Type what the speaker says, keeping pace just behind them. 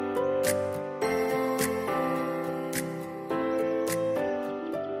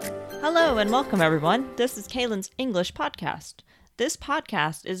Hello and welcome everyone. This is Kaylin's English podcast. This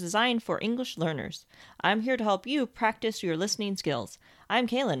podcast is designed for English learners. I'm here to help you practice your listening skills. I'm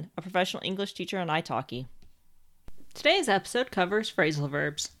Kaylin, a professional English teacher on italki. Today's episode covers phrasal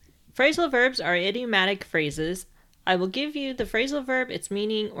verbs. Phrasal verbs are idiomatic phrases. I will give you the phrasal verb, its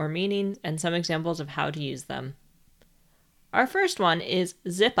meaning or meanings, and some examples of how to use them. Our first one is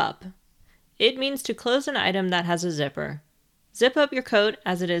zip up. It means to close an item that has a zipper. Zip up your coat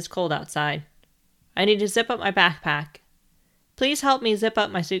as it is cold outside. I need to zip up my backpack. Please help me zip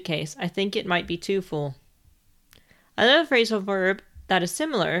up my suitcase. I think it might be too full. Another phrasal verb that is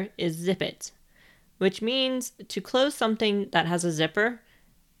similar is zip it, which means to close something that has a zipper,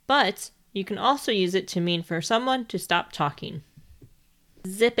 but you can also use it to mean for someone to stop talking.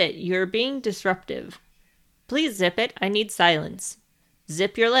 Zip it, you're being disruptive. Please zip it, I need silence.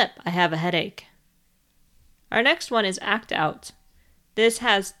 Zip your lip, I have a headache. Our next one is act out. This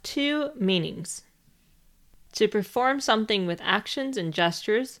has two meanings. To perform something with actions and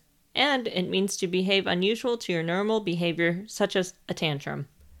gestures, and it means to behave unusual to your normal behavior, such as a tantrum.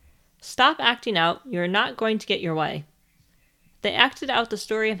 Stop acting out, you're not going to get your way. They acted out the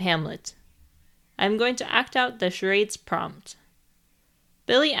story of Hamlet. I'm going to act out the charades prompt.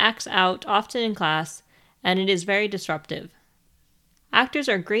 Billy acts out often in class, and it is very disruptive. Actors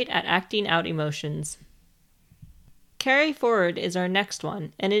are great at acting out emotions. Carry forward is our next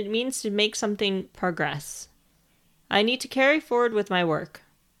one, and it means to make something progress. I need to carry forward with my work.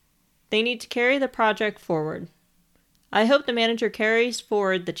 They need to carry the project forward. I hope the manager carries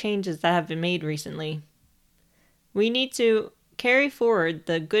forward the changes that have been made recently. We need to carry forward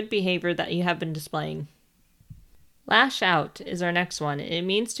the good behavior that you have been displaying. Lash out is our next one. It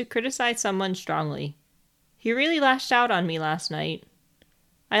means to criticize someone strongly. He really lashed out on me last night.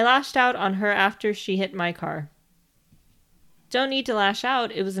 I lashed out on her after she hit my car. Don't need to lash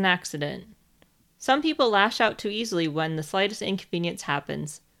out, it was an accident. Some people lash out too easily when the slightest inconvenience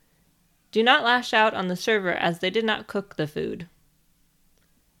happens. Do not lash out on the server as they did not cook the food.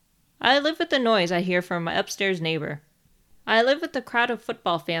 I live with the noise I hear from my upstairs neighbor. I live with the crowd of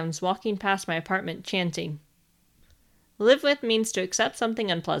football fans walking past my apartment chanting. Live with means to accept something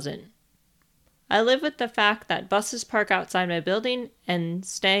unpleasant. I live with the fact that buses park outside my building and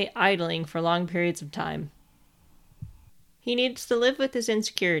stay idling for long periods of time. He needs to live with his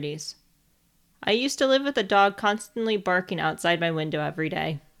insecurities. I used to live with a dog constantly barking outside my window every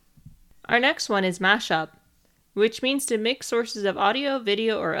day. Our next one is mash up, which means to mix sources of audio,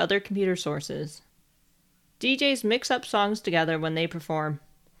 video, or other computer sources. DJs mix up songs together when they perform.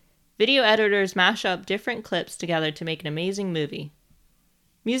 Video editors mash up different clips together to make an amazing movie.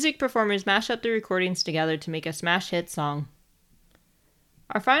 Music performers mash up the recordings together to make a smash hit song.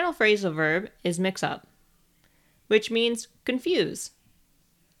 Our final phrasal verb is mix up, which means confuse.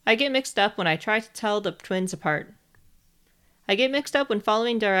 I get mixed up when I try to tell the twins apart. I get mixed up when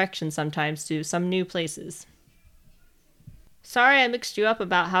following directions sometimes to some new places. Sorry I mixed you up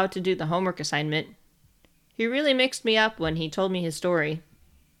about how to do the homework assignment. He really mixed me up when he told me his story.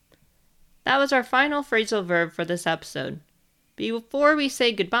 That was our final phrasal verb for this episode. Before we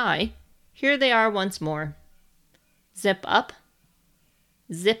say goodbye, here they are once more. Zip up,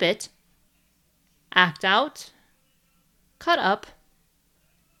 zip it, act out, cut up,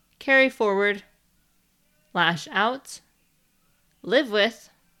 carry forward, lash out, live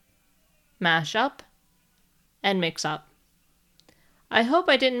with, mash up, and mix up. I hope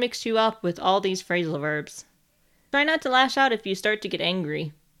I didn't mix you up with all these phrasal verbs. Try not to lash out if you start to get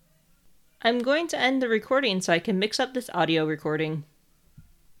angry. I'm going to end the recording so I can mix up this audio recording.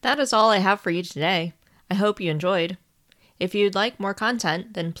 That is all I have for you today. I hope you enjoyed. If you'd like more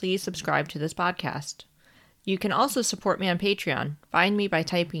content, then please subscribe to this podcast. You can also support me on Patreon. Find me by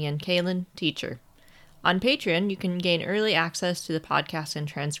typing in Kaylin Teacher. On Patreon, you can gain early access to the podcast and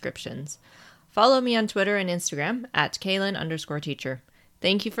transcriptions. Follow me on Twitter and Instagram at Kaylin_teacher.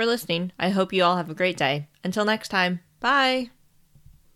 Thank you for listening. I hope you all have a great day. Until next time, bye!